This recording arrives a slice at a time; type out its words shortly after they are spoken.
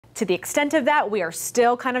To the extent of that, we are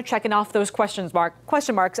still kind of checking off those question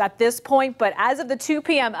marks at this point. But as of the 2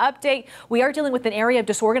 p.m. update, we are dealing with an area of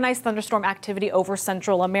disorganized thunderstorm activity over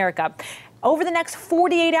Central America. Over the next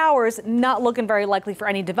 48 hours, not looking very likely for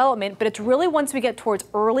any development, but it's really once we get towards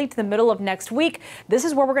early to the middle of next week, this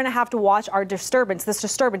is where we're going to have to watch this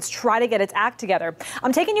disturbance try to get its act together.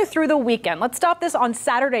 I'm taking you through the weekend. Let's stop this on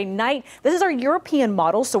Saturday night. This is our European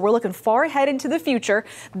model, so we're looking far ahead into the future.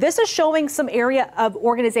 This is showing some area of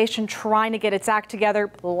organization trying to get its act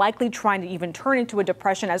together, likely trying to even turn into a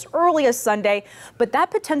depression as early as Sunday, but that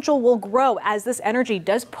potential will grow as this energy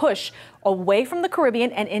does push away from the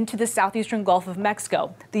Caribbean and into the southeastern Gulf of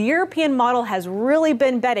Mexico. The European model has really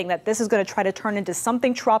been betting that this is going to try to turn into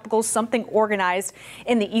something tropical, something organized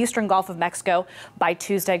in the eastern Gulf of Mexico by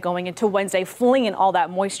Tuesday going into Wednesday, flinging all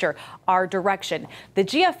that moisture our direction. The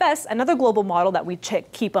GFS, another global model that we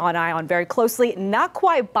keep an eye on very closely, not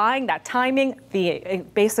quite buying that timing,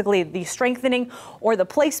 basically the strengthening or the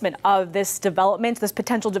placement of this development, this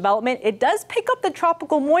potential development. It does pick up the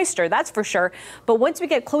tropical moisture, that's for sure. But once we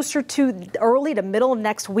get closer to early to middle of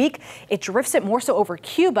next week, it drifts it more so over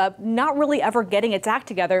Cuba, not really ever getting its act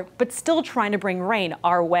together, but still trying to bring rain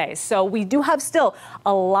our way. So we do have still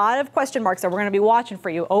a lot of question marks that we're going to be watching for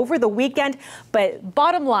you over the weekend. But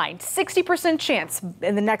bottom line, 60% chance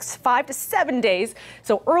in the next 5 to 7 days.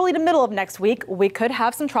 So early to middle of next week, we could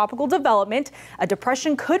have some tropical development. A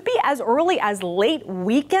depression could be as early as late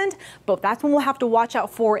weekend, but that's when we'll have to watch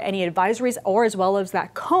out for any advisories or as well as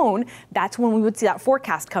that cone. That's when we would see that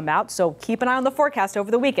forecast come out. So keep an eye on the forecast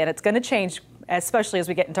over the weekend. It's going to change, especially as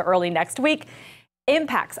we get into early next week.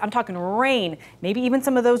 Impacts, I'm talking rain, maybe even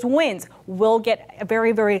some of those winds will get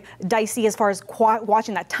very, very dicey as far as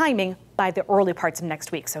watching that timing by the early parts of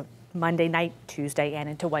next week. So Monday night, Tuesday, and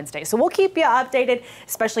into Wednesday. So we'll keep you updated,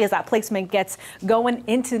 especially as that placement gets going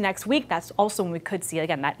into next week. That's also when we could see,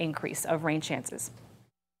 again, that increase of rain chances.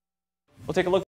 We'll take a look.